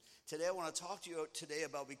Today I want to talk to you today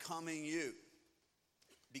about becoming you.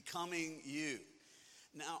 Becoming you.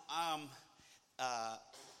 Now,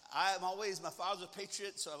 my father's a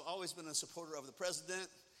patriot, so I've always been a supporter of the president.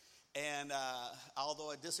 And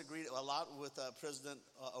although I disagreed a lot with President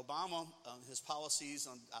Obama on his policies,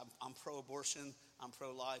 I'm pro-abortion, I'm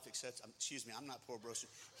pro-life, etc. Excuse me, I'm not pro-abortion.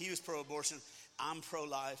 He was pro-abortion, I'm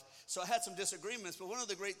pro-life. So I had some disagreements, but one of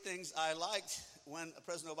the great things I liked when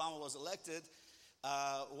President Obama was elected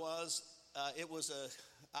I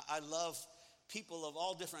love people of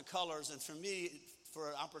all different colors, and for me, for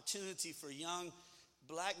an opportunity for young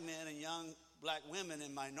black men and young black women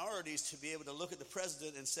and minorities to be able to look at the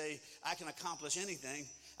president and say, I can accomplish anything,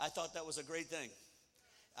 I thought that was a great thing.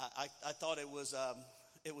 I thought it was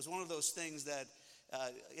one of those things that,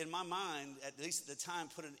 in my mind, at least at the time,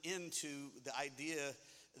 put an end to the idea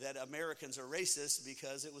that Americans are racist,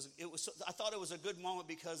 because I thought it was a good moment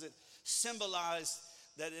because it symbolized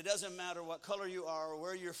that it doesn't matter what color you are or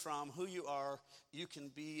where you're from, who you are, you can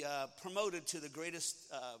be promoted to the greatest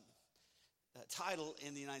title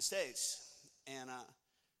in the United States, and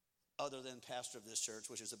other than pastor of this church,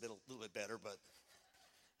 which is a little bit better,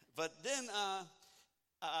 but then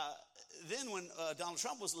when Donald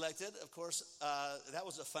Trump was elected, of course, that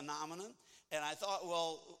was a phenomenon. And I thought,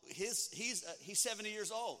 well, he's 70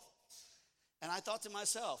 years old. And I thought to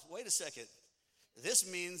myself, wait a second. This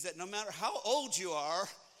means that no matter how old you are,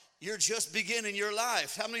 you're just beginning your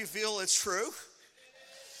life. How many feel it's true?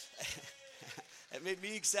 It made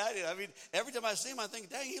me excited. I mean, every time I see him, I think,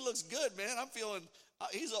 dang, he looks good, man. I'm feeling,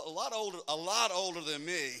 he's a lot older than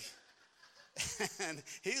me. And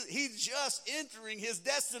he's just entering his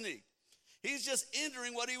destiny. He's just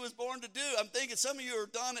entering what he was born to do. I'm thinking some of you are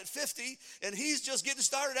done at 50, and he's just getting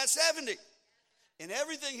started at 70. And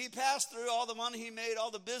everything he passed through, all the money he made, all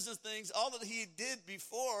the business things, all that he did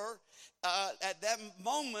before, at that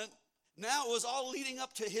moment, now it was all leading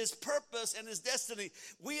up to his purpose and his destiny.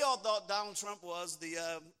 We all thought Donald Trump was the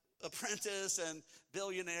apprentice and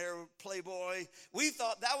billionaire playboy. We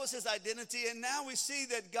thought that was his identity, and now we see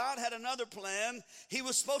that God had another plan. He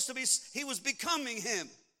was becoming him.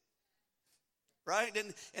 Right?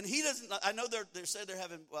 And he doesn't, I know they said they're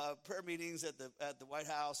having prayer meetings at the White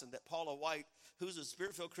House, and that Paula White, who's a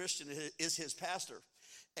Spirit-filled Christian, is his pastor.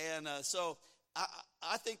 And so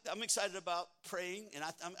I think I'm excited about praying, and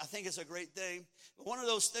I think it's a great thing. But one of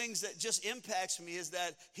those things that just impacts me is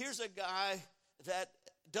that here's a guy that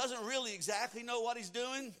doesn't really exactly know what he's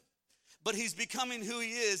doing, but he's becoming who he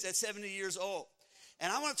is at 70 years old.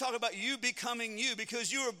 And I want to talk about you becoming you,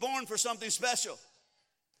 because you were born for something special.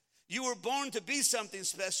 You were born to be something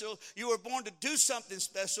special. You were born to do something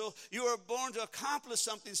special. You were born to accomplish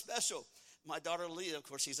something special. My daughter Leah, of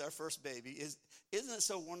course, she's our first baby. Isn't it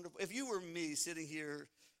so wonderful? If you were me sitting here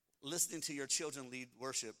listening to your children lead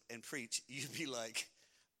worship and preach, you'd be like,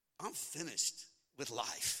 I'm finished with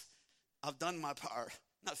life. I've done my part.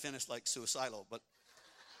 Not finished like suicidal, but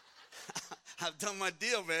I've done my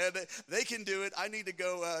deal, man. They can do it. I need to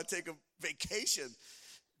go take a vacation.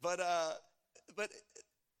 But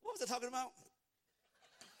what was I talking about?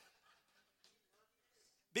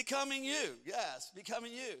 Becoming you. Yes,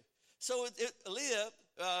 becoming you. So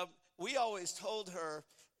Leah, we always told her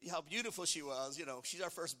how beautiful she was. You know, she's our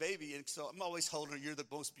first baby, and so I'm always holding her. You're the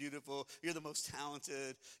most beautiful. You're the most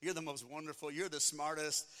talented. You're the most wonderful. You're the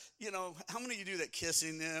smartest. You know, how many of you do that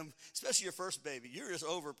kissing them, especially your first baby? You're just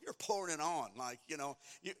you're pouring it on, like, you know.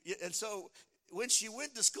 And so when she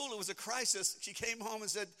went to school, it was a crisis. She came home and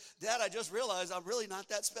said, Dad, I just realized I'm really not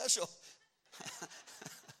that special.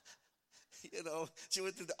 You know, she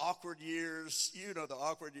went through the awkward years, the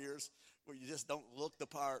awkward years where you just don't look the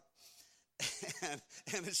part.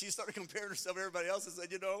 And then she started comparing herself to everybody else and said,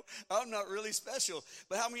 I'm not really special.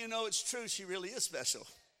 But how many of you know it's true? She really is special.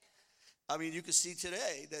 I mean, you can see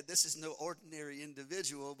today that this is no ordinary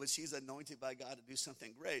individual, but she's anointed by God to do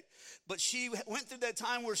something great. But she went through that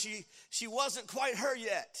time where she wasn't quite her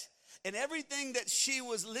yet. And everything that she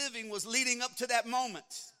was living was leading up to that moment.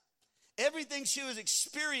 Everything she was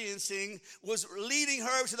experiencing was leading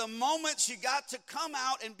her to the moment she got to come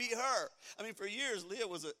out and be her. I mean, for years, Leah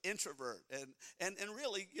was an introvert. And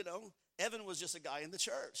really, Evan was just a guy in the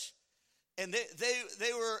church. And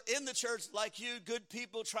they were in the church like you, good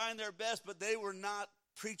people trying their best, but they were not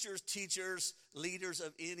preachers, teachers, leaders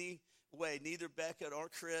of any way. Neither Becca nor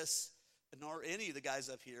Chris nor any of the guys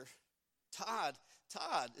up here. Todd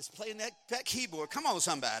is playing that keyboard. Come on,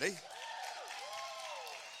 somebody.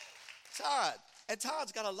 Todd. And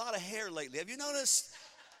Todd's got a lot of hair lately. Have you noticed?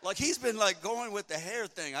 Like, he's been going with the hair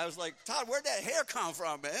thing. I was like, Todd, where'd that hair come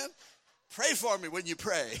from, man? Pray for me when you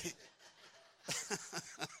pray.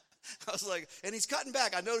 I was like, and he's cutting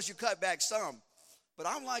back. I noticed you cut back some. But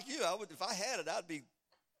I'm like you. If I had it, I'd be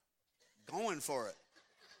going for it.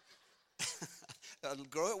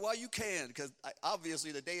 Grow it while you can, because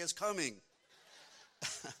obviously the day is coming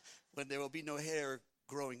when there will be no hair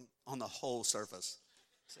growing on the whole surface.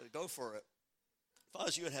 So go for it. If I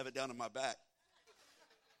was you, I'd have it down in my back.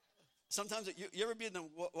 Sometimes, you ever be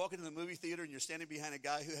walking in the movie theater and you're standing behind a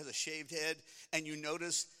guy who has a shaved head and you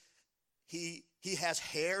notice he has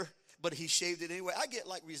hair, but he shaved it anyway? I get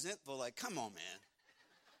like resentful, like, come on, man.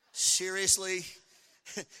 Seriously?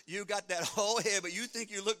 You got that whole head, but you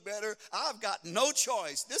think you look better? I've got no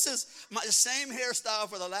choice. This is my same hairstyle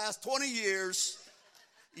for the last 20 years.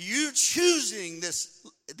 You choosing this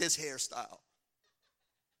hairstyle.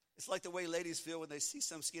 It's like the way ladies feel when they see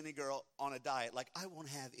some skinny girl on a diet, like, I won't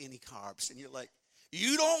have any carbs. And you're like,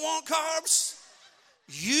 you don't want carbs?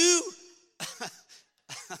 You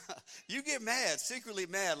get mad, secretly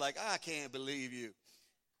mad, like, I can't believe you.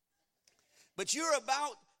 But you're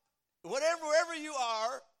about, wherever you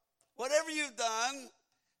are, whatever you've done,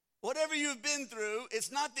 whatever you've been through,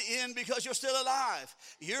 it's not the end because you're still alive.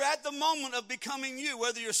 You're at the moment of becoming you,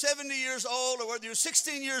 whether you're 70 years old or whether you're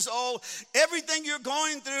 16 years old. Everything you're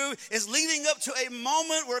going through is leading up to a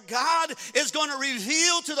moment where God is going to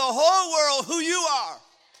reveal to the whole world who you are.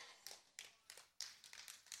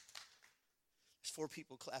 There's 4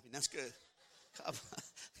 people clapping. That's good. God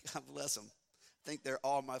bless them. I think they're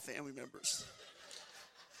all my family members.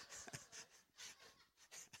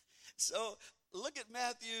 So, look at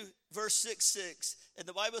Matthew verse 6. And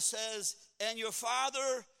the Bible says, and your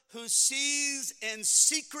Father who sees in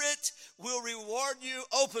secret will reward you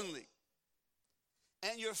openly.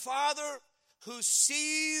 And your Father who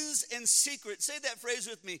sees in secret. Say that phrase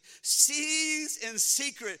with me. Sees in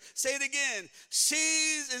secret. Say it again.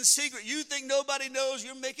 Sees in secret. You think nobody knows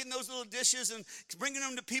you're making those little dishes and bringing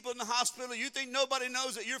them to people in the hospital. You think nobody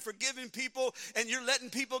knows that you're forgiving people and you're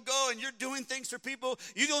letting people go and you're doing things for people.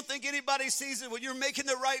 You don't think anybody sees it when you're making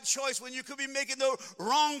the right choice, when you could be making the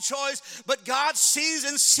wrong choice. But God sees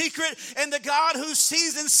in secret, and the God who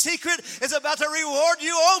sees in secret is about to reward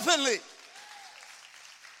you openly.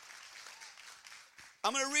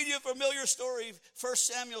 I'm going to read you a familiar story, 1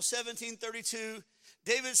 Samuel 17:32.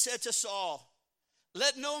 David said to Saul,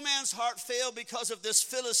 let no man's heart fail because of this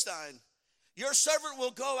Philistine. Your servant will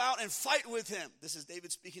go out and fight with him. This is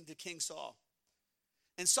David speaking to King Saul.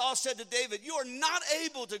 And Saul said to David, you are not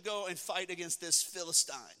able to go and fight against this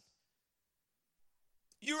Philistine.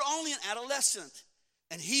 You're only an adolescent,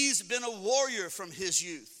 and he's been a warrior from his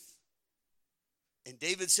youth. And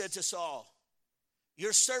David said to Saul,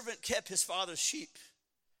 your servant kept his father's sheep.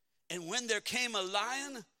 And when there came a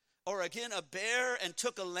lion or again a bear and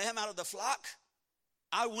took a lamb out of the flock,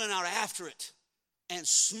 I went out after it and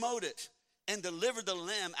smote it and delivered the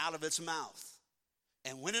lamb out of its mouth.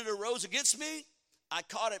 And when it arose against me, I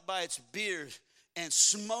caught it by its beard and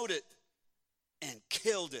smote it and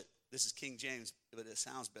killed it. This is King James, but it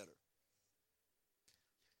sounds better.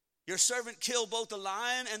 Your servant killed both the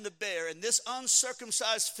lion and the bear, and this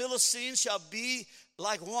uncircumcised Philistine shall be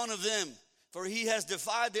like one of them, for he has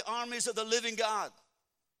defied the armies of the living God.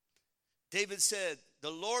 David said, the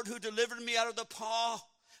Lord who delivered me out of the paw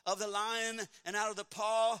of the lion and out of the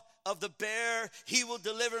paw of the bear, he will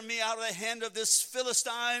deliver me out of the hand of this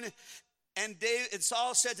Philistine. And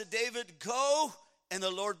Saul said to David, go, and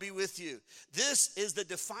the Lord be with you. This is the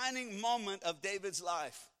defining moment of David's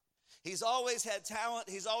life. He's always had talent.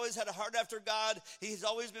 He's always had a heart after God. He's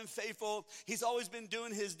always been faithful. He's always been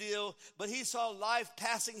doing his deal. But he saw life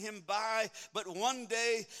passing him by. But one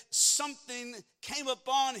day, something came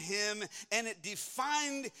upon him, and it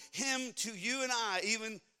defined him to you and I,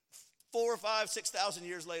 even 4,000 or 5,000, 6,000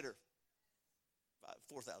 years later.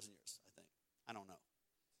 4,000 years, I think. I don't know.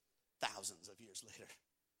 Thousands of years later.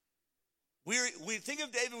 We think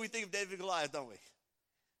of David and Goliath, don't we?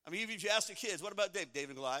 I mean, even if you ask the kids, what about David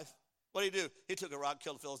and Goliath? What did he do? He took a rock,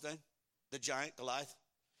 killed the Philistine, the giant Goliath.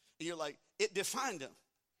 And you're like, it defined him.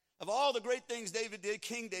 Of all the great things David did,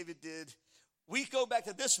 King David did, we go back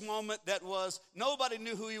to this moment that was, nobody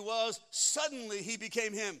knew who he was. Suddenly, he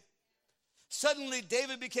became him. Suddenly,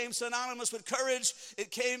 David became synonymous with courage.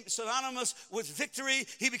 It became synonymous with victory.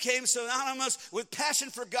 He became synonymous with passion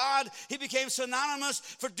for God. He became synonymous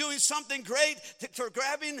for doing something great, for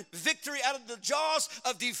grabbing victory out of the jaws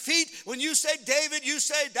of defeat. When you say David, you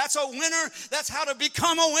say that's a winner. That's how to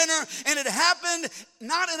become a winner. And it happened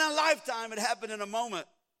not in a lifetime. It happened in a moment.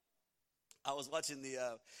 I was watching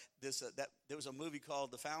there was a movie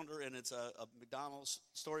called The Founder, and it's a McDonald's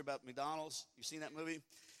story about McDonald's. You seen that movie?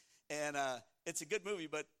 And it's a good movie,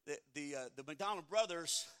 but the McDonald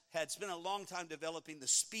brothers had spent a long time developing the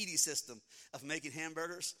Speedy system of making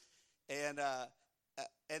hamburgers. And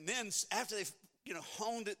then after they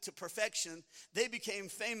honed it to perfection, they became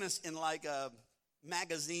famous in like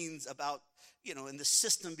magazines about, and the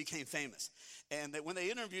system became famous. And when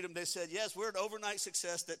they interviewed them, they said, yes, we're an overnight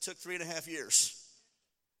success that took 3.5 years.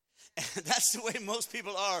 And that's the way most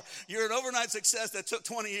people are. You're an overnight success that took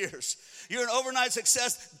 20 years. You're an overnight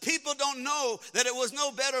success. People don't know that it was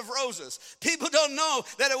no bed of roses. People don't know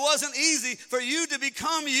that it wasn't easy for you to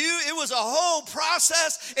become you. It was a whole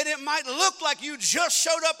process, and it might look like you just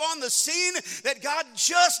showed up on the scene, that God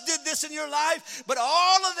just did this in your life, but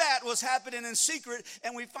all of that was happening in secret.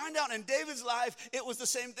 And we find out in David's life, it was the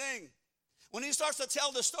same thing. When he starts to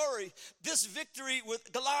tell the story, this victory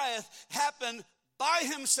with Goliath happened by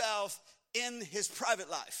himself in his private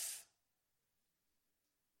life.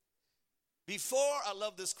 I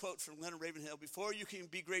love this quote from Leonard Ravenhill, before you can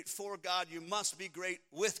be great for God, you must be great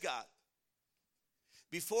with God.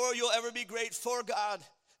 Before you'll ever be great for God,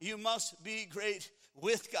 you must be great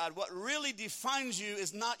with God. What really defines you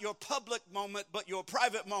is not your public moment, but your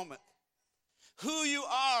private moment. Who you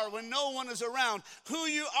are when no one is around. Who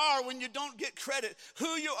you are when you don't get credit.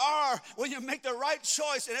 Who you are when you make the right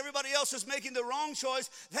choice and everybody else is making the wrong choice.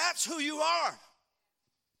 That's who you are.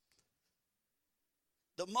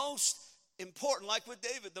 The most important, like with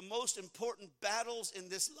David, the most important battles in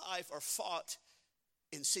this life are fought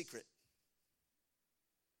in secret.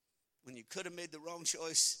 When you could have made the wrong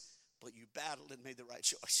choice, but you battled and made the right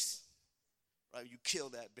choice. Right? You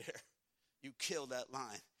killed that bear. You killed that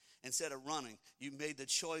lion. Instead of running, you made the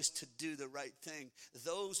choice to do the right thing.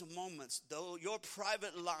 Those moments, though, your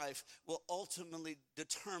private life will ultimately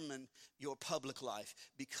determine your public life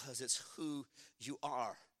because it's who you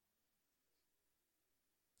are.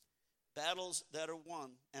 Battles that are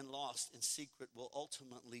won and lost in secret will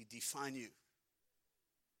ultimately define you.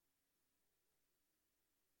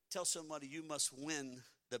 Tell somebody, you must win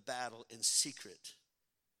the battle in secret.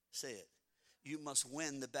 Say it. You must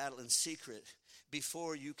win the battle in secret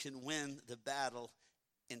before you can win the battle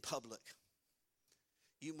in public.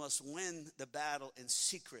 You must win the battle in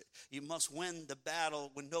secret. You must win the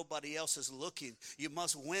battle when nobody else is looking. You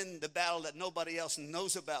must win the battle that nobody else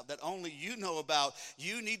knows about, that only you know about.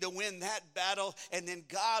 You need to win that battle, and then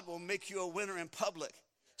God will make you a winner in public.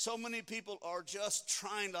 So many people are just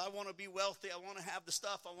trying to, I want to be wealthy, I want to have the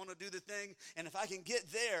stuff, I want to do the thing, and if I can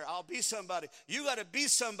get there, I'll be somebody. You got to be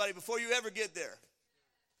somebody before you ever get there.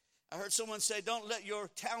 I heard someone say, don't let your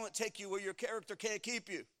talent take you where your character can't keep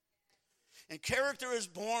you. And character is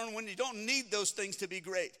born when you don't need those things to be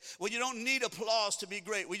great, when you don't need applause to be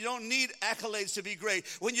great, when you don't need accolades to be great,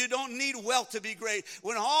 when you don't need wealth to be great,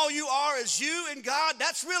 when all you are is you and God.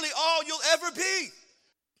 That's really all you'll ever be.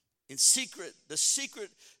 In secret, the secret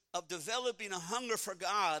of developing a hunger for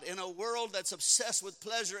God in a world that's obsessed with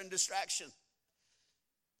pleasure and distraction.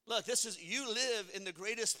 Look, you live in the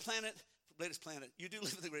greatest planet. You do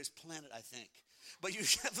live in the greatest planet, I think. But you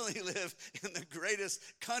definitely live in the greatest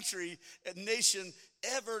country and nation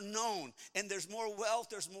ever known. And there's more wealth,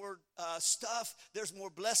 there's more stuff, there's more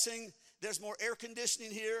blessing, there's more air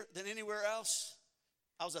conditioning here than anywhere else.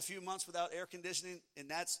 I was a few months without air conditioning, and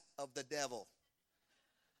that's of the devil.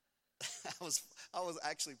 I was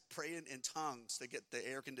actually praying in tongues to get the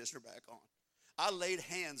air conditioner back on. I laid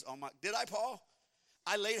hands on did I, Paul?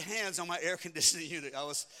 I laid hands on my air conditioning unit.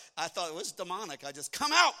 I thought it was demonic. I just,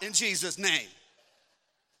 come out in Jesus' name.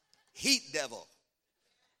 Heat devil.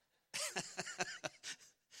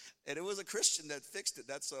 And it was a Christian that fixed it.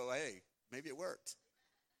 Hey, maybe it worked.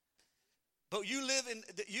 But you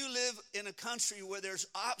live in a country where there's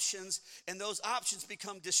options, and those options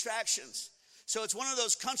become distractions. So it's one of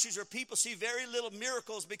those countries where people see very little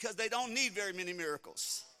miracles because they don't need very many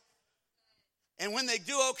miracles. And when they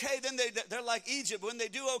do okay, then they're like Egypt. When they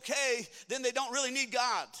do okay, then they don't really need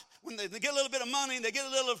God. When they get a little bit of money, and they get a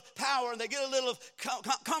little of power, and they get a little of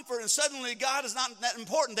comfort, and suddenly God is not that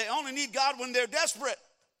important. They only need God when they're desperate.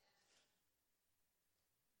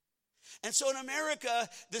 And so in America,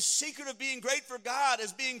 the secret of being great for God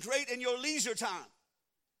is being great in your leisure time.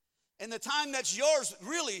 And the time that's yours,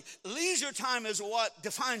 really, leisure time is what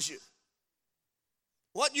defines you.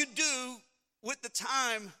 What you do with the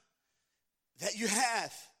time that you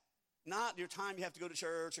have. Not your time you have to go to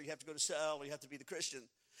church, or you have to go to cell, or you have to be the Christian.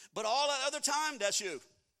 But all that other time, that's you.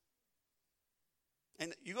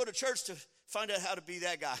 And you go to church to find out how to be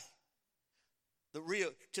that guy. The real,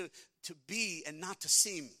 to be and not to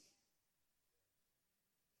seem.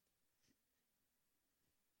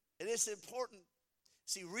 It is important.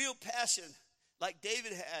 See, real passion, like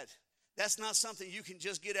David had, that's not something you can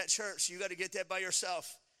just get at church. You got to get that by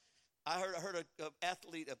yourself. I heard an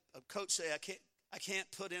athlete, a coach say, I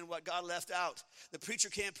can't put in what God left out. The preacher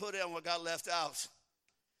can't put in what God left out.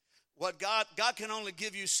 God can only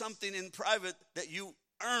give you something in private that you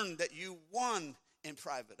earned, that you won in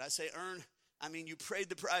private. I say earn, I mean you paid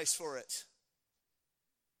the price for it.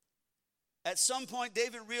 At some point,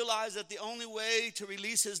 David realized that the only way to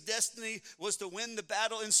release his destiny was to win the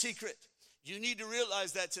battle in secret. You need to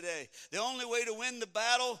realize that today. The only way to win the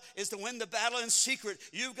battle is to win the battle in secret.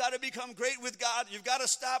 You've got to become great with God. You've got to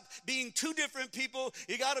stop being two different people.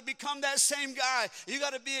 You got to become that same guy. You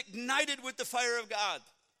got to be ignited with the fire of God.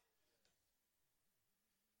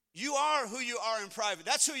 You are who you are in private.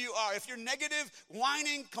 That's who you are. If you're negative,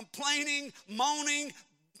 whining, complaining, moaning,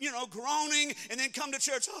 groaning, and then come to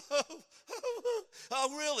church,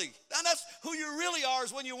 oh, really? And that's who you really are,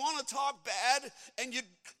 is when you want to talk bad and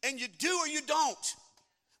you do or you don't.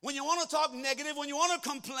 When you want to talk negative, when you want to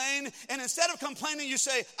complain, and instead of complaining, you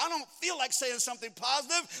say, I don't feel like saying something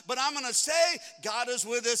positive, but I'm going to say, God is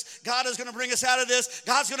with us. God is going to bring us out of this.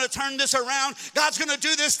 God's going to turn this around. God's going to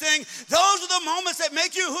do this thing. Those are the moments that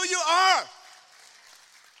make you who you are.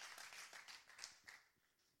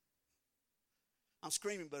 I'm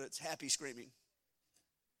screaming, but it's happy screaming.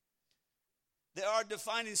 There are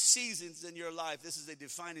defining seasons in your life. This is a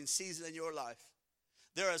defining season in your life.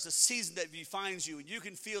 There is a season that defines you, and you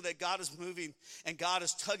can feel that God is moving and God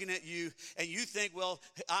is tugging at you, and you think, well,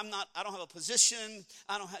 I don't have a position.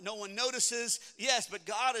 No one notices. Yes, but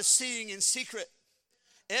God is seeing in secret.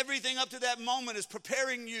 Everything up to that moment is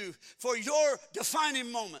preparing you for your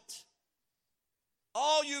defining moment.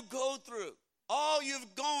 All you go through, all you're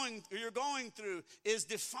going through is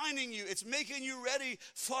defining you. It's making you ready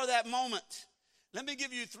for that moment. Let me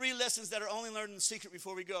give you 3 lessons that are only learned in secret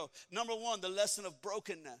before we go. Number 1, the lesson of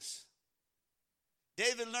brokenness.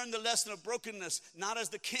 David learned the lesson of brokenness, not as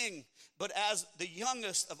the king, but as the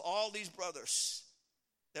youngest of all these brothers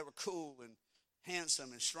that were cool and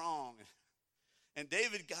handsome and strong. And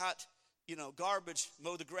David got, garbage,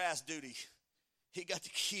 mow the grass duty. He got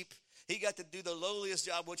to do the lowliest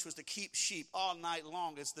job, which was to keep sheep all night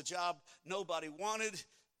long. It's the job nobody wanted.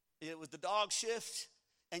 It was the dog shift,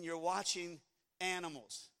 and you're watching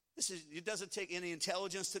animals. It doesn't take any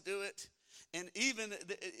intelligence to do it. And even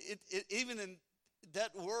in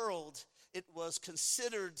that world, it was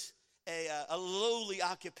considered a lowly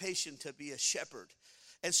occupation to be a shepherd.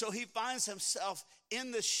 And so he finds himself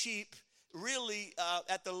in the sheep, really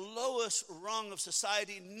at the lowest rung of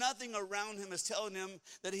society. Nothing around him is telling him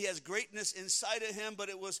that he has greatness inside of him, but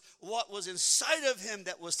it was what was inside of him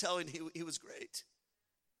that was telling him he was great.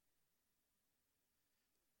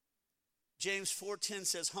 James 4:10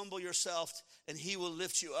 says, humble yourself and he will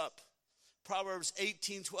lift you up. Proverbs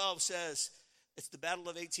 18:12 says, it's the battle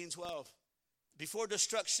of 18:12. Before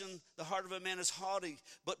destruction, the heart of a man is haughty,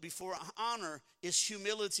 but before honor is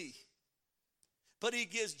humility. But he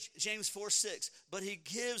gives, James 4:6, but he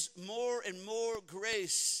gives more and more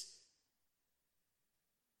grace.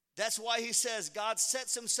 That's why he says God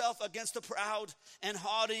sets himself against the proud and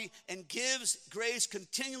haughty and gives grace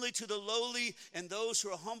continually to the lowly and those who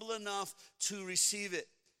are humble enough to receive it.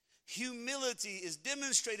 Humility is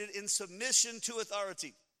demonstrated in submission to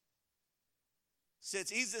authority. See,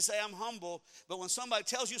 it's easy to say I'm humble, but when somebody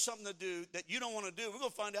tells you something to do that you don't want to do, we're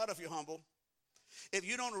going to find out if you're humble. If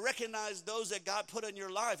you don't recognize those that God put in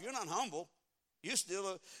your life, you're not humble. You're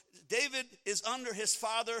still David is under his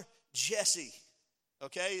father Jesse.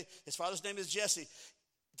 Okay, his father's name is Jesse.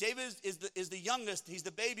 David is the youngest. He's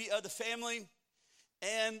the baby of the family.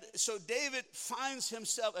 And so David finds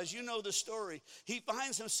himself, as you know the story, he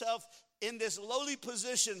finds himself in this lowly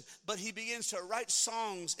position, but he begins to write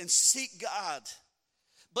songs and seek God.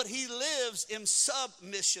 But he lives in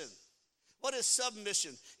submission. What is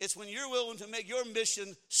submission? It's when you're willing to make your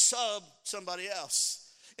mission sub somebody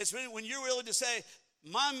else. It's when you're willing to say,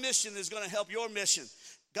 my mission is going to help your mission.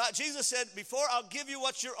 God, Jesus said, before I'll give you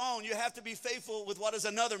what's your own, you have to be faithful with what is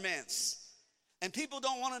another man's. And people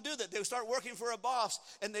don't want to do that. They start working for a boss,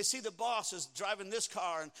 and they see the boss is driving this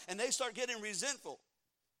car, and they start getting resentful.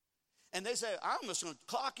 And they say, I'm just going to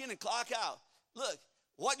clock in and clock out. Look,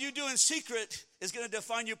 what you do in secret is going to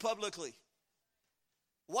define you publicly.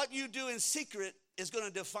 What you do in secret is going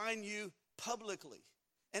to define you publicly.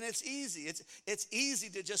 And it's easy. It's easy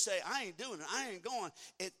to just say, I ain't doing it. I ain't going.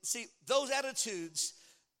 See, those attitudes,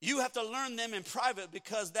 you have to learn them in private,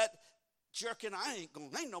 because that jerking,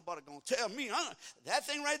 ain't nobody going to tell me. That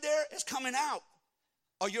thing right there is coming out.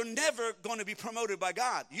 or you're never going to be promoted by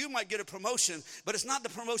God. You might get a promotion, but it's not the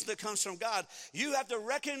promotion that comes from God. You have to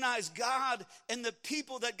recognize God and the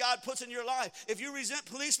people that God puts in your life. If you resent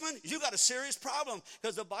policemen, you got a serious problem,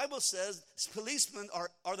 because the Bible says policemen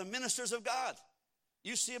are the ministers of God.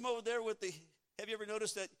 You see them over there with have you ever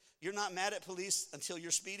noticed that you're not mad at police until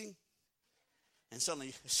you're speeding? And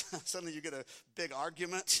suddenly you get a big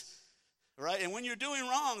argument. Right? And when you're doing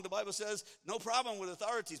wrong, the Bible says, no problem with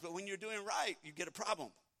authorities. But when you're doing right, you get a problem.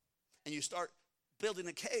 And you start building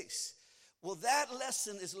a case. Well, that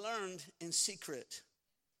lesson is learned in secret.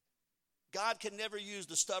 God can never use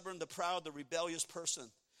the stubborn, the proud, the rebellious person.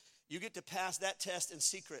 You get to pass that test in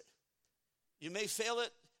secret. You may fail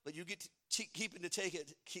it, but you get to keep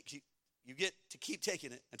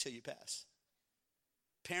taking it until you pass.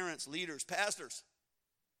 Parents, leaders, pastors,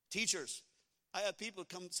 teachers. I have people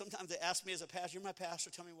come, sometimes they ask me as a pastor, you're my pastor,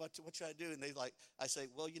 tell me what should I do? And I say,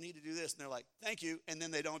 well, you need to do this. And they're like, thank you. And then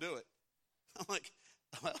they don't do it. I'm like,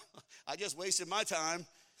 well, I just wasted my time,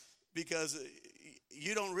 because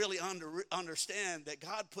you don't really understand that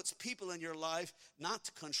God puts people in your life not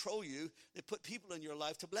to control you. They put people in your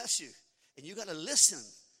life to bless you. And you got to listen.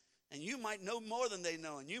 And you might know more than they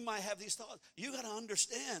know. And you might have these thoughts. You got to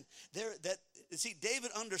understand see,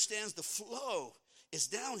 David understands the flow. It's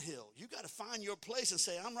downhill. You got to find your place and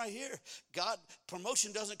say, I'm right here. God,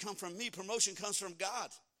 promotion doesn't come from me. Promotion comes from God.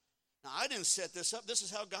 Now, I didn't set this up. This is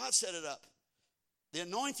how God set it up. The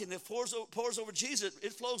anointing that pours over Jesus,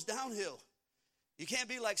 it flows downhill. You can't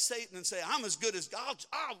be like Satan and say, I'm as good as God.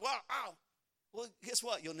 Well, guess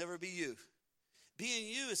what? You'll never be you. Being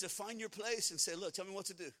you is to find your place and say, look, tell me what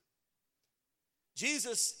to do.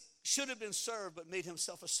 Jesus should have been served, but made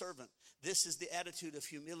himself a servant. This is the attitude of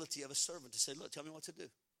humility of a servant, to say, look, tell me what to do.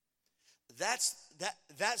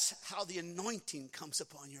 That's how the anointing comes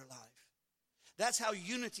upon your life. That's how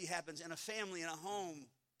unity happens in a family, in a home,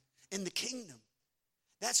 in the kingdom.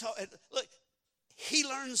 That's how, look, he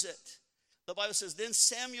learns it. The Bible says, then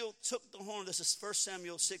Samuel took the horn. This is 1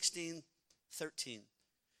 Samuel 16:13.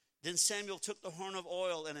 Then Samuel took the horn of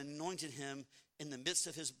oil and anointed him in the midst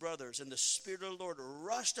of his brothers. And the Spirit of the Lord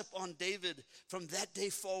rushed upon David from that day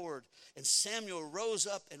forward. And Samuel rose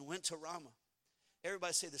up and went to Ramah.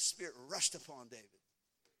 Everybody say, the Spirit rushed upon David.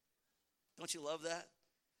 Don't you love that?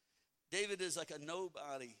 David is like a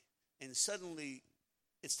nobody. And suddenly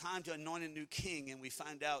it's time to anoint a new king. And we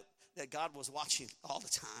find out that God was watching all the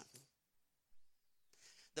time.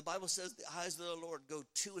 The Bible says the eyes of the Lord go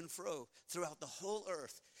to and fro throughout the whole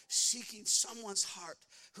earth, seeking someone's heart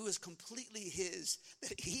who is completely his,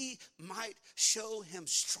 that he might show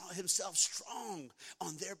himself strong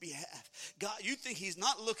on their behalf. God, you think he's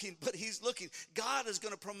not looking, but he's looking. God is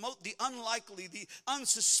going to promote the unlikely, the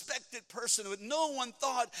unsuspected person. No one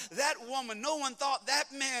thought that woman, no one thought that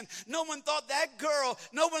man, no one thought that girl,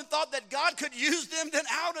 no one thought that God could use them. Then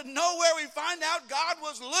out of nowhere we find out God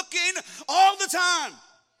was looking all the time.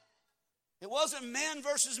 It wasn't man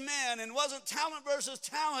versus man, and it wasn't talent versus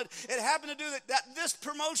talent. It happened to do that this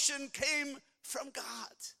promotion came from God.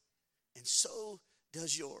 And so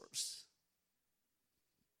does yours.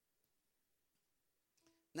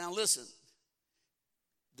 Now listen,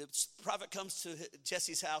 the prophet comes to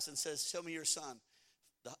Jesse's house and says, show me your son,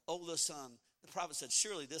 the oldest son. The prophet said,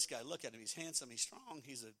 surely this guy, look at him, he's handsome, he's strong,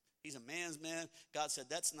 he's a man's man. God said,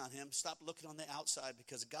 that's not him. Stop looking on the outside,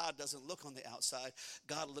 because God doesn't look on the outside.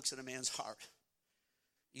 God looks at a man's heart.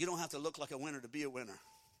 You don't have to look like a winner to be a winner.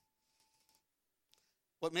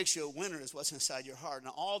 What makes you a winner is what's inside your heart.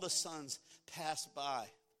 Now, all the sons passed by.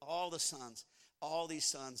 All the sons. All these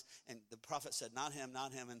sons. And the prophet said, not him,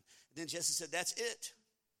 not him. And then Jesse said, that's it.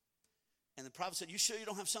 And the prophet said, you sure you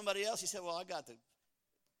don't have somebody else? He said, well, I got the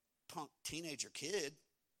punk teenager kid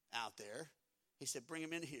out there. He said, bring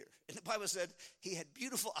him in here. And the Bible said he had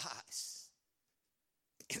beautiful eyes.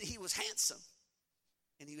 And he was handsome.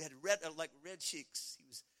 And he had red cheeks. He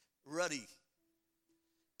was ruddy.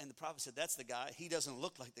 And the prophet said, that's the guy. He doesn't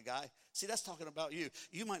look like the guy. See, that's talking about you.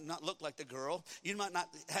 You might not look like the girl. You might not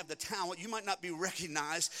have the talent. You might not be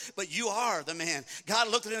recognized. But you are the man. God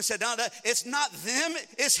looked at him and said, no, it's not them.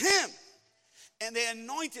 It's him. And they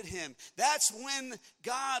anointed him. That's when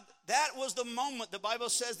God, that was the moment the Bible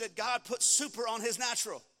says that God put super on his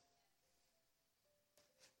natural.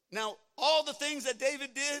 Now, all the things that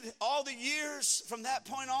David did, all the years from that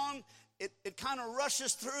point on, it kind of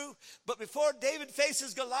rushes through. But before David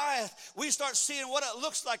faces Goliath, we start seeing what it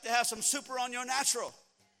looks like to have some super on your natural.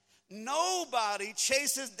 Nobody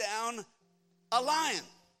chases down a lion.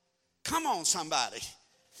 Come on, somebody.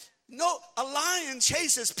 No, a lion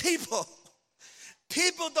chases people.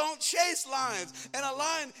 People don't chase lions. And a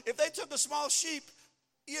lion, if they took a small sheep,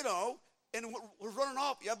 and we're running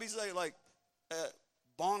off. Y'all be like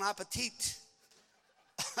bon appetit.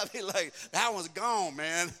 I'd be like, that one's gone,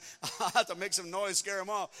 man. I have to make some noise, scare him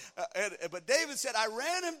off. But David said, I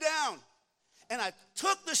ran him down, and I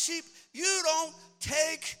took the sheep. You don't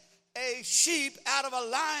take a sheep out of a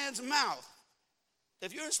lion's mouth.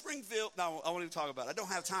 If you're in Springfield, no, I won't even talk about it. I don't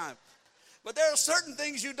have time. But there are certain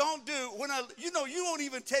things you don't do. You won't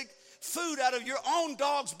even take food out of your own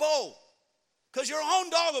dog's bowl, because your own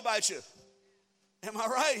dog will bite you. Am I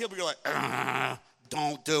right? He'll be like,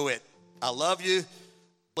 don't do it. I love you,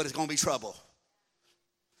 but it's going to be trouble.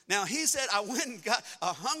 Now, he said, I went and got a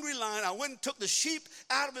hungry lion. I went and took the sheep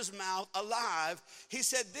out of his mouth alive. He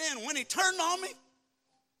said, then when he turned on me,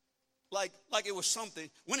 like it was something,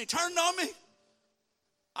 when he turned on me,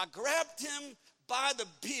 I grabbed him by the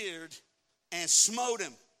beard and smote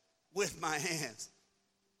him with my hands.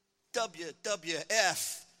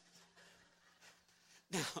 WWF.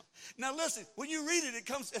 Now listen, when you read it,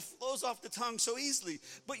 it flows off the tongue so easily.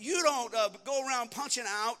 But you don't go around punching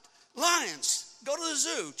out lions. Go to the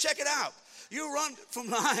zoo, check it out. You run from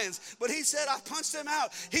lions. But he said, I punched them out.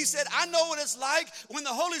 He said, I know what it's like when the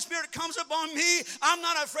Holy Spirit comes upon me. I'm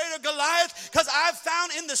not afraid of Goliath, because I've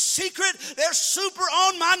found in the secret they're super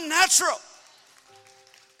on my natural.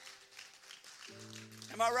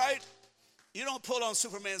 Am I right? You don't pull on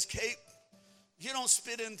Superman's cape. You don't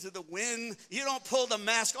spit into the wind. You don't pull the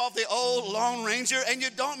mask off the old Lone Ranger, and you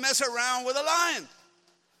don't mess around with a lion.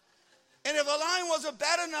 And if a lion wasn't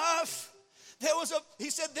bad enough,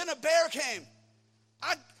 he said, then a bear came.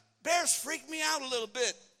 Bears freak me out a little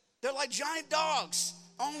bit. They're like giant dogs,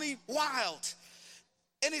 only wild.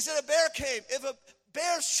 And he said a bear came. If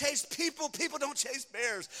bears chase people, people don't chase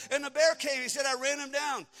bears. And the bear came. He said, I ran him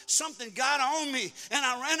down. Something got on me, and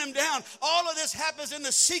I ran him down. All of this happens in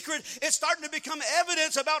the secret. It's starting to become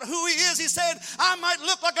evidence about who he is. He said, I might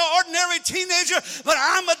look like an ordinary teenager, but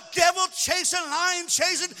I'm a devil-chasing,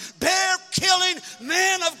 lion-chasing, bear-killing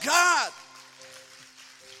man of God.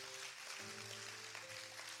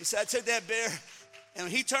 He said, I took that bear, and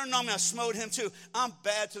when he turned on me, I smote him too. I'm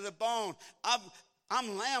bad to the bone. I'm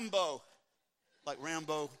Lambo. Like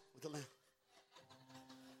Rambo with the lamb.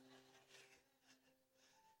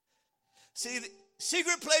 See, the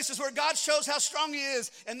secret places where God shows how strong he is,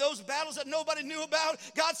 and those battles that nobody knew about,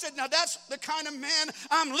 God said, now that's the kind of man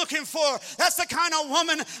I'm looking for. That's the kind of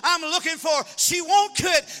woman I'm looking for. She won't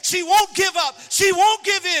quit. She won't give up. She won't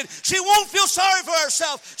give in. She won't feel sorry for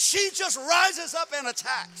herself. She just rises up and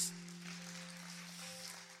attacks.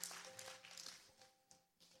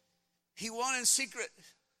 He won in secret.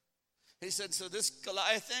 He said, so this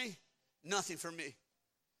Goliath thing, nothing for me.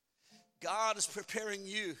 God is preparing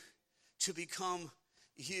you to become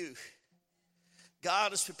you.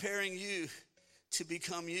 God is preparing you to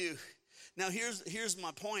become you. Now, here's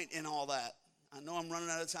my point in all that. I know I'm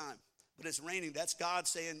running out of time, but it's raining. That's God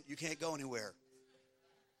saying you can't go anywhere.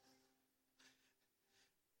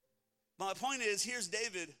 My point is, here's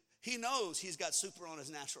David. He knows he's got super on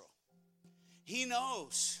his natural. He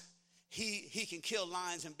knows he can kill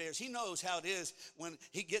lions and bears. He knows how it is when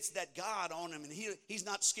he gets that God on him, and he's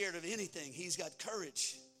not scared of anything. He's got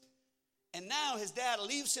courage. And now his dad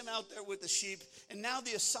leaves him out there with the sheep, and now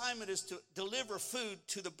the assignment is to deliver food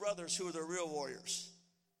to the brothers who are the real warriors.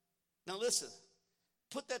 Now listen,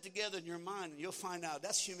 put that together in your mind, and you'll find out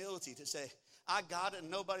that's humility, to say, I got it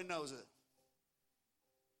and nobody knows it.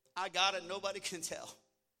 I got it, nobody can tell.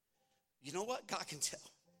 You know what? God can tell.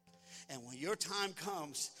 And when your time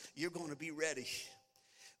comes, you're going to be ready.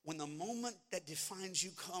 When the moment that defines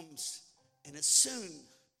you comes, and it's soon,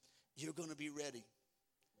 you're going to be ready.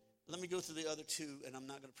 Let me go through the other two, and I'm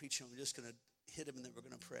not going to preach them. I'm just going to hit them, and then we're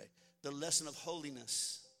going to pray. The lesson of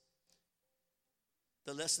holiness.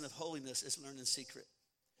 The lesson of holiness is learned in secret.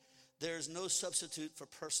 There is no substitute for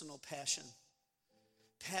personal passion.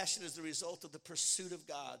 Passion is the result of the pursuit of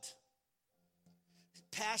God.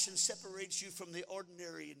 Passion separates you from the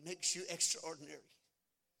ordinary and makes you extraordinary.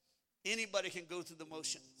 Anybody can go through the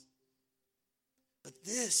motions. But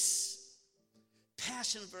this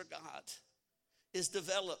passion for God is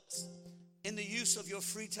developed in the use of your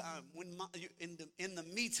free time. In the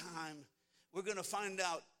me time, we're going to find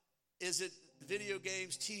out, is it video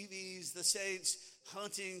games, TVs, the saints,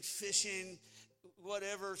 hunting, fishing,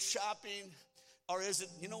 whatever, shopping, or is it,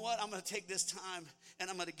 you know what, I'm going to take this time and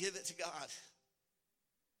I'm going to give it to God.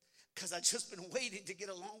 Because I've just been waiting to get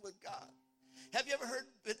along with God. Have you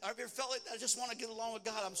ever felt like that? I just want to get along with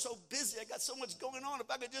God. I'm so busy. I got so much going on. If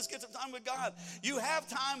I could just get some time with God. You have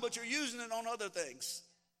time, but you're using it on other things.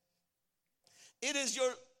 It is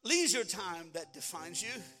your leisure time that defines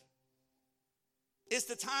you. It's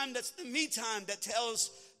the time that's the me time that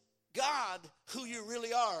tells God who you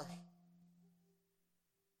really are.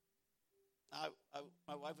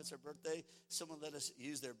 My wife, it's her birthday. Someone let us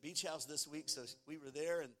use their beach house this week, so we were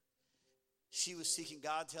there, and she was seeking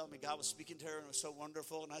God, telling me God was speaking to her, and it was so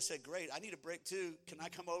wonderful. And I said, great, I need a break too. Can I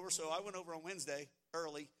come over? So I went over on Wednesday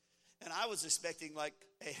early, and I was expecting like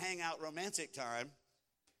a hangout romantic time,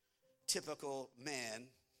 typical man.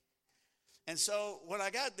 And so when I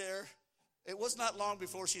got there, it was not long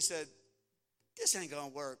before she said, this ain't going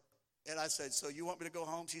to work. And I said, so you want me to go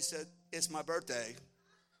home? She said, it's my birthday.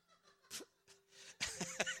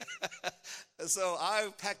 And so I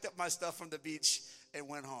packed up my stuff from the beach and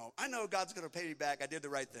went home. I know God's going to pay me back. I did the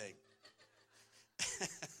right thing.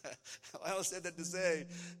 I always said that to say,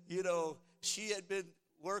 she had been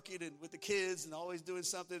working and with the kids and always doing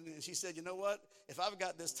something. And she said, you know what? If I've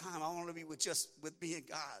got this time, I want to be with me and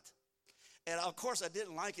God. And of course, I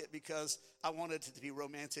didn't like it because I wanted it to be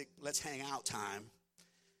romantic. Let's hang out time.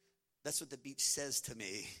 That's what the beach says to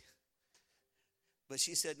me. But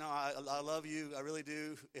she said, no, I love you. I really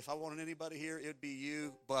do. If I wanted anybody here, it would be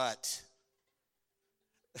you. But.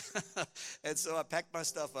 And so I packed my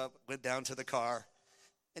stuff up, went down to the car.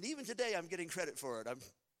 And even today, I'm getting credit for it. I'm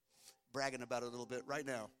bragging about it a little bit right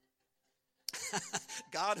now.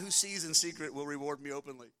 God who sees in secret will reward me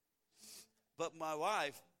openly. But my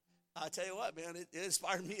wife, I tell you what, man, it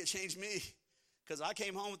inspired me. It changed me. Because I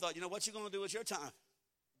came home and thought, what you going to do with your time?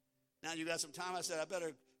 Now you got some time. I said, I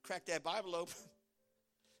better crack that Bible open.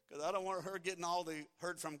 Because I don't want her getting all the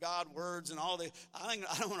heard from God words and all the, I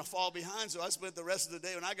don't want to fall behind. So I spent the rest of the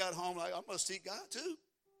day when I got home, I'm going to seek God too.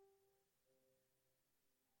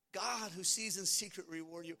 God who sees in secret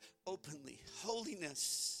reward you openly.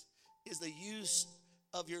 Holiness is the use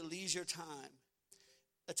of your leisure time.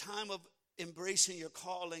 A time of embracing your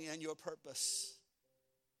calling and your purpose.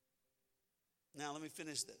 Now let me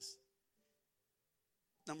finish this.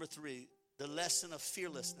 Number 3, the lesson of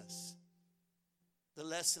fearlessness. The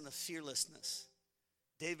lesson of fearlessness.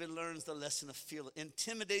 David learns the lesson of fearlessness.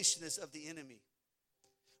 Intimidation is of the enemy.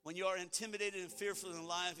 When you are intimidated and fearful in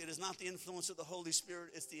life, it is not the influence of the Holy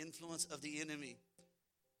Spirit, it's the influence of the enemy.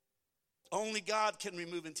 Only God can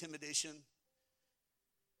remove intimidation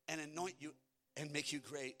and anoint you and make you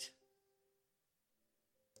great.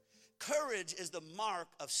 Courage is the mark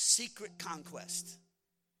of secret conquest.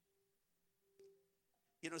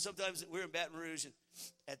 Sometimes we're in Baton Rouge,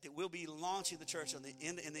 and we'll be launching the church in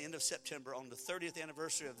the end of September. On the 30th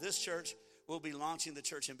anniversary of this church, we'll be launching the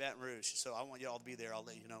church in Baton Rouge. So I want you all to be there. I'll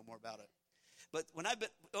let you know more about it. But when I've been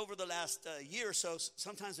over the last year or so,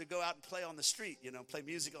 sometimes we go out and play on the street, play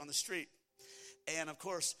music on the street. And, of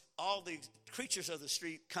course, all the creatures of the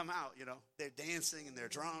street come out, They're dancing and they're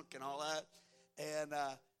drunk and all that.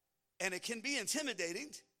 And it can be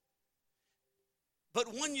intimidating. But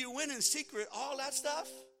when you win in secret, all that stuff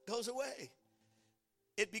goes away.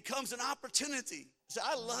 It becomes an opportunity. So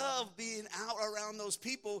I love being out around those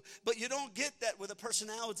people, but you don't get that with a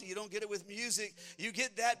personality. You don't get it with music. You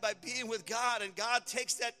get that by being with God, and God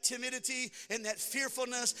takes that timidity and that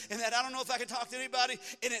fearfulness and that I don't know if I can talk to anybody,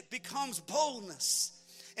 and it becomes boldness,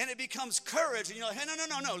 and it becomes courage. And you're like, hey,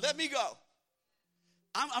 no, let me go.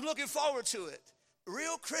 I'm looking forward to it.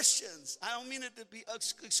 Real Christians, I don't mean it to be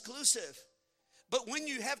exclusive. But when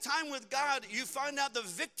you have time with God, you find out the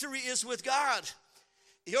victory is with God.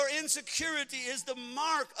 Your insecurity is the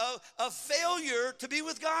mark of failure to be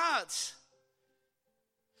with God.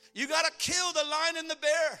 You got to kill the lion and the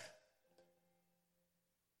bear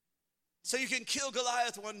so you can kill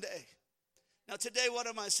Goliath one day. Now today, what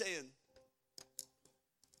am I saying?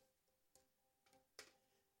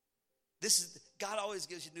 God always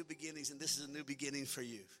gives you new beginnings, and this is a new beginning for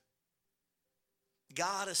you.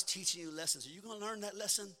 God is teaching you lessons. Are you going to learn that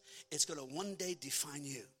lesson? It's going to one day define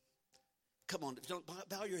you. Come on, don't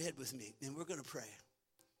bow your head with me, and we're going to pray.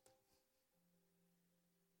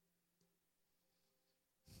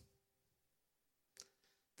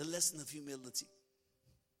 The lesson of humility.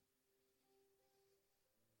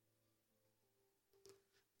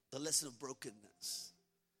 The lesson of brokenness.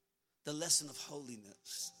 The lesson of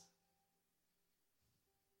holiness.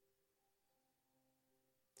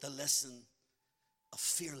 The lesson of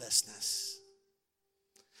fearlessness.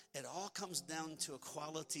 It all comes down to a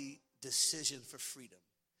quality decision for freedom.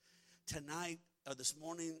 Tonight or this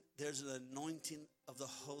morning, there's an anointing of the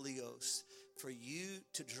Holy Ghost for you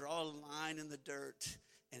to draw a line in the dirt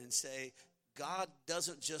and say, God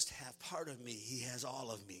doesn't just have part of me, he has all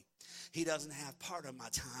of me. He doesn't have part of my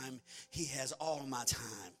time, he has all my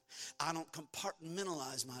time. I don't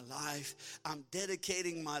compartmentalize my life. I'm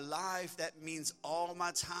dedicating my life. That means all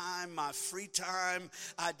my time, my free time.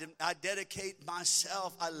 I dedicate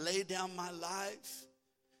myself. I lay down my life.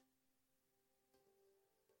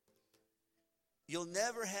 You'll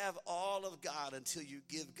never have all of God until you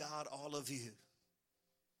give God all of you.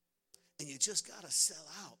 And you just got to sell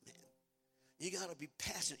out, man. You got to be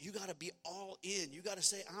passionate. You got to be all in. You got to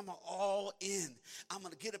say, I'm all in. I'm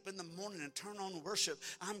going to get up in the morning and turn on worship.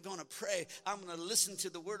 I'm going to pray. I'm going to listen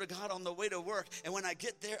to the word of God on the way to work. And when I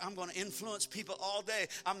get there, I'm going to influence people all day.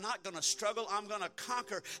 I'm not going to struggle. I'm going to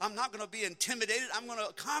conquer. I'm not going to be intimidated. I'm going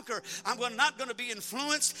to conquer. Not going to be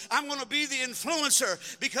influenced. I'm going to be the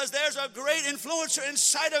influencer, because there's a great influencer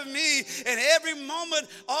inside of me. And every moment,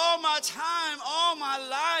 all my time, all my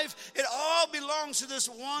life, it all belongs to this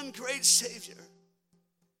one great Savior.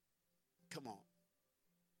 Come on.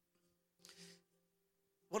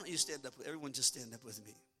 Why don't you stand up? Everyone just stand up with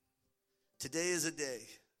me. Today is a day.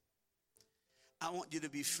 I want you to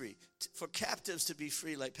be free. For captives to be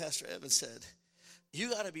free, like Pastor Evan said,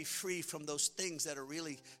 you got to be free from those things that are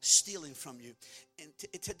really stealing from you. And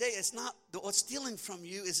today, it's not, what's stealing from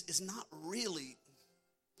you is not really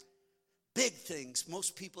big things.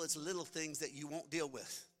 Most people, it's little things that you won't deal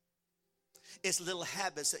with. It's little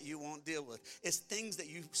habits that you won't deal with. It's things that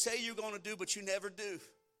you say you're going to do, but you never do.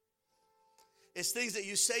 It's things that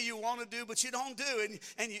you say you want to do, but you don't do.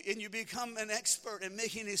 And you become an expert in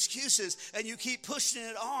making excuses, and you keep pushing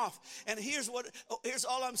it off. And here's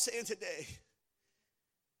all I'm saying today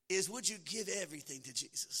is, would you give everything to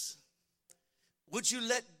Jesus? Would you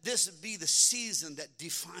let this be the season that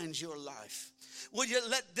defines your life? Would you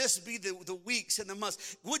let this be the weeks and the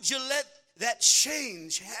months? Would you let that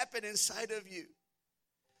change happen inside of you?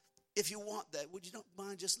 If you want that, would you don't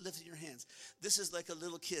mind just lifting your hands? This is like a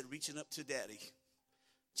little kid reaching up to daddy.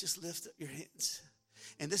 Just lift up your hands.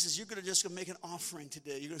 And this is, you're going to make an offering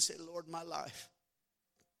today. You're going to say, Lord, my life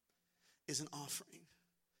is an offering.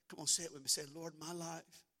 Come on, say it with me. Say, Lord, my life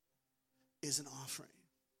is an offering.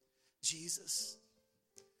 Jesus,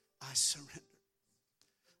 I surrender.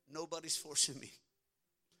 Nobody's forcing me.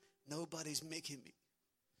 Nobody's making me.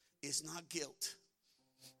 It's not guilt.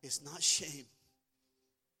 It's not shame.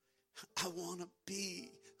 I want to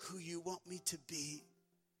be who you want me to be.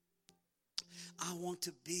 I want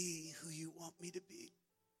to be who you want me to be.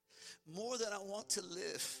 More than I want to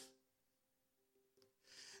live.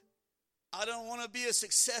 I don't want to be a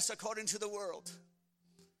success according to the world.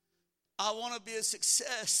 I want to be a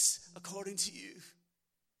success according to you.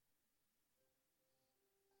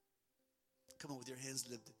 Come on, with your hands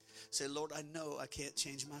lifted. Say, Lord, I know I can't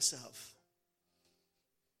change myself.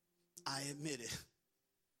 I admit it.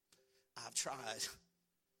 I've tried.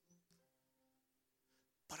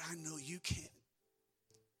 But I know you can.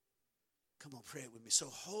 Come on, pray it with me. So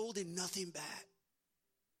holding nothing back,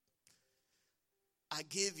 I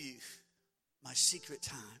give you my secret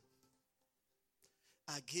time.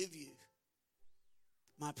 I give you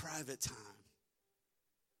my private time.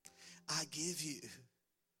 I give you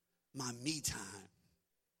my me time.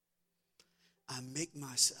 I make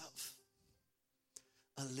myself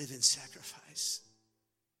a living sacrifice.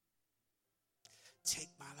 Take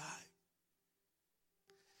my life.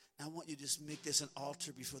 Now, I want you to just make this an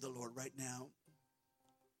altar before the Lord right now.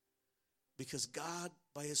 Because God,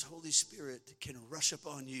 by his Holy Spirit, can rush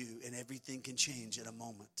upon you and everything can change in a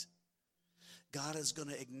moment. God is going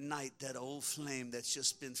to ignite that old flame that's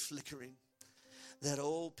just been flickering. That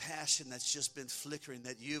old passion that's just been flickering,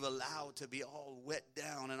 that you've allowed to be all wet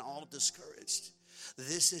down and all discouraged.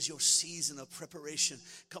 This is your season of preparation.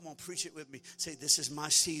 Come on, preach it with me. Say, this is my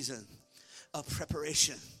season of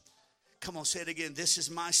preparation. Come on, say it again. This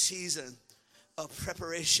is my season of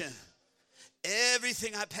preparation.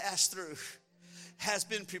 Everything I passed through has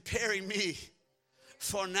been preparing me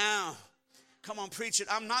for now. Come on, preach it.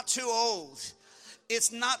 I'm not too old.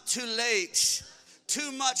 It's not too late.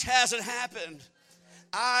 Too much hasn't happened.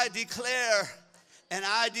 I declare and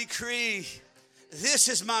I decree, this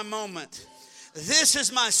is my moment. This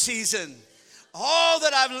is my season. All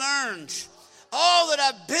that I've learned, all that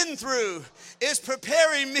I've been through is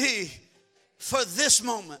preparing me for this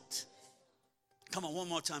moment. Come on, one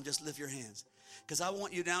more time, just lift your hands. Because I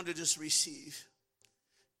want you now to just receive.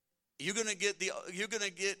 You're going to get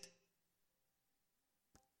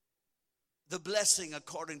the blessing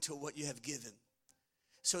according to what you have given.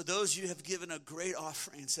 So those you have given a great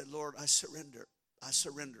offering and said, Lord, I surrender. I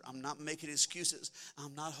surrender. I'm not making excuses.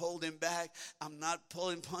 I'm not holding back. I'm not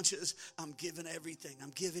pulling punches. I'm giving everything.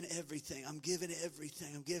 I'm giving everything. I'm giving everything.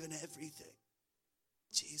 I'm giving everything.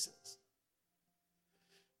 Jesus.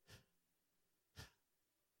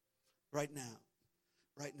 Right now,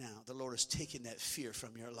 the Lord is taking that fear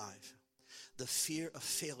from your life. The fear of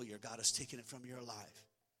failure, God is taking it from your life.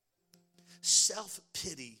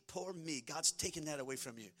 self-pity, poor me. God's taken that away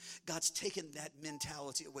from you. God's taken that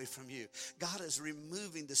mentality away from you. God is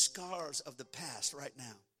removing the scars of the past right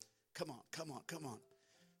now. Come on, come on, come on.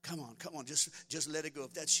 Come on, come on. Just let it go.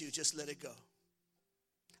 If that's you, just let it go.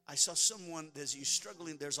 I saw someone, as you're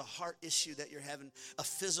struggling, there's a heart issue that you're having, a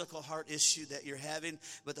physical heart issue that you're having,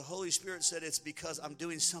 but the Holy Spirit said it's because I'm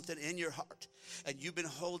doing something in your heart, and you've been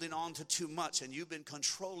holding on to too much, and you've been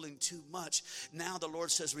controlling too much. Now the Lord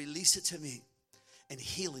says, release it to me, and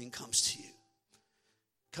healing comes to you.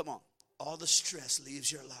 Come on. All the stress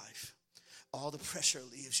leaves your life. All the pressure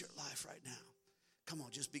leaves your life right now. Come on,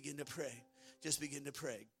 just begin to pray. Just begin to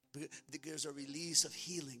pray. There's a release of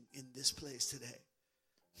healing in this place today.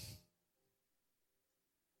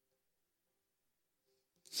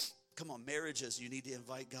 Come on, marriages, you need to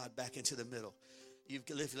invite God back into the middle. You've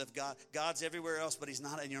left God. God's everywhere else, but he's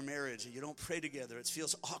not in your marriage. And you don't pray together. It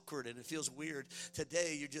feels awkward and it feels weird.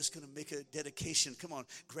 Today, you're just going to make a dedication. Come on,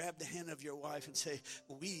 grab the hand of your wife and say,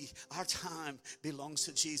 our time belongs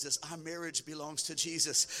to Jesus. Our marriage belongs to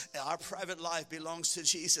Jesus. Our private life belongs to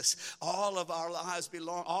Jesus. All of our lives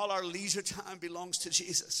belong, all our leisure time belongs to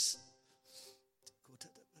Jesus.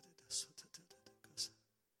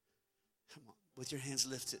 Come on, with your hands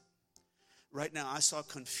lifted. Right now, I saw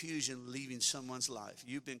confusion leaving someone's life.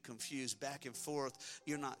 You've been confused back and forth.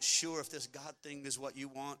 You're not sure if this God thing is what you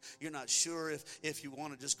want. You're not sure if you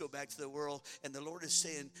want to just go back to the world. And the Lord is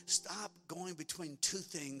saying, stop going between two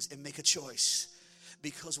things and make a choice.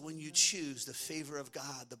 Because when you choose the favor of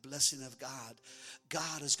God, the blessing of God,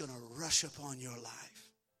 God is going to rush upon your life.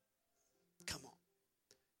 Come on.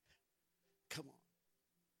 Come on.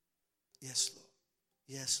 Yes, Lord.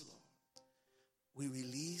 Yes, Lord. We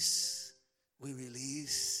release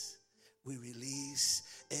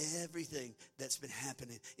everything that's been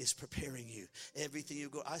happening is preparing you. Everything you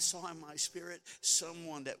go. I saw in my spirit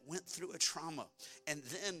someone that went through a trauma, and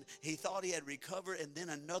then he thought he had recovered, and then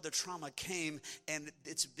another trauma came, and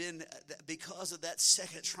it's been, because of that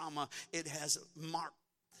second trauma, it has marked.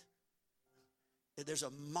 There's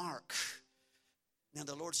a mark. Now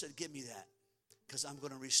the Lord said, give me that, because I'm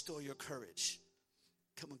going to restore your courage.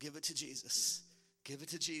 Come on, give it to Jesus. Give it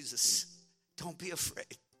to Jesus. Don't be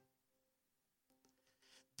afraid.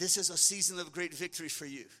 This is a season of great victory for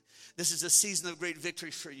you. This is a season of great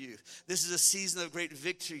victory for you. This is a season of great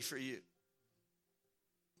victory for you.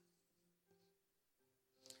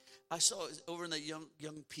 I saw over in the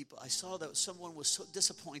young people, I saw that someone was so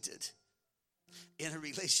disappointed in a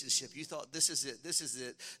relationship. You thought, this is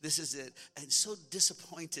it, and so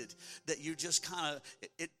disappointed that you just kind of,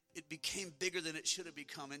 it became bigger than it should have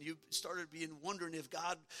become, and you started wondering if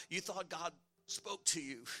you thought God spoke to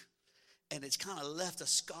you. And it's kind of left a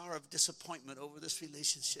scar of disappointment over this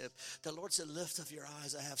relationship. The Lord said, lift up your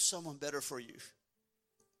eyes. I have someone better for you.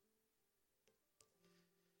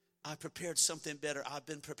 I prepared something better. I've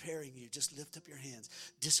been preparing you. Just lift up your hands.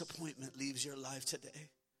 Disappointment leaves your life today.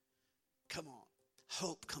 Come on.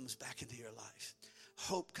 Hope comes back into your life.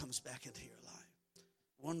 Hope comes back into your life.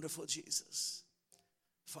 Wonderful Jesus.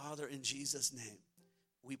 Father, in Jesus' name,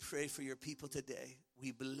 we pray for your people today.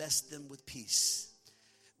 We bless them with peace.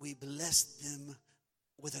 We bless them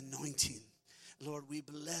with anointing. Lord, we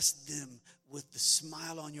bless them with the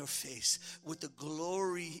smile on your face, with the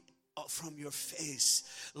glory from your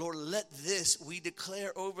face. Lord, we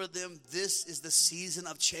declare over them, this is the season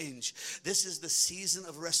of change. This is the season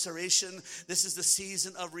of restoration. This is the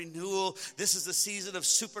season of renewal. This is the season of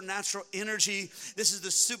supernatural energy. This is the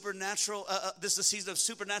season of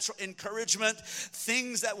supernatural encouragement.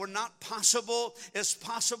 Things that were not possible is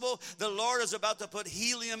possible. The Lord is about to put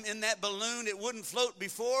helium in that balloon. It wouldn't float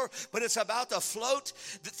before, but it's about to float.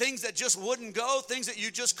 The things that just wouldn't go, things that you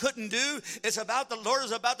just couldn't do, the Lord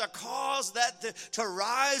is about to cause that to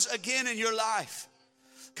rise again in your life.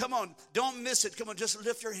 Come on, don't miss it. Come on, just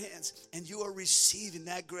lift your hands, and you are receiving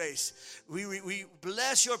that grace. We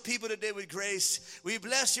bless your people today with grace. We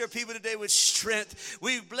bless your people today with strength.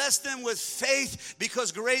 We bless them with faith,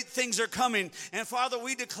 because great things are coming. And Father,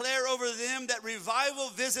 we declare over them that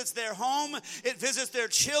revival visits their home. It visits their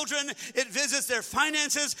children. It visits their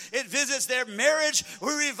finances. It visits their marriage.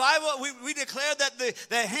 We declare that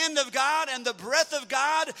the hand of God and the breath of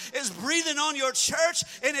God is breathing on your church,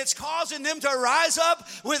 and it's causing them to rise up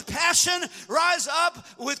with passion, rise up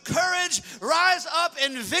with courage, rise up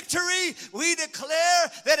in victory. We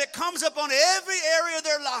declare that it comes upon every area of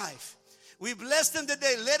their life. We bless them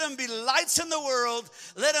today. Let them be lights in the world.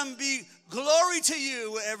 Let them be glory to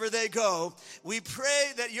you wherever they go. We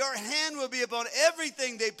pray that your hand will be upon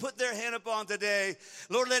everything they put their hand upon today.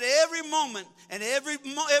 Lord, let every moment and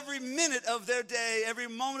every minute of their day, every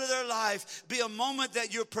moment of their life be a moment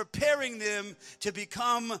that you're preparing them to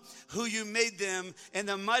become who you made them. In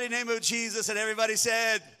the mighty name of Jesus. And everybody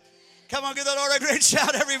said, come on, give the Lord a great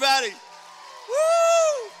shout, everybody.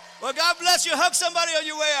 Woo! Well, God bless you. Hug somebody on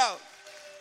your way out.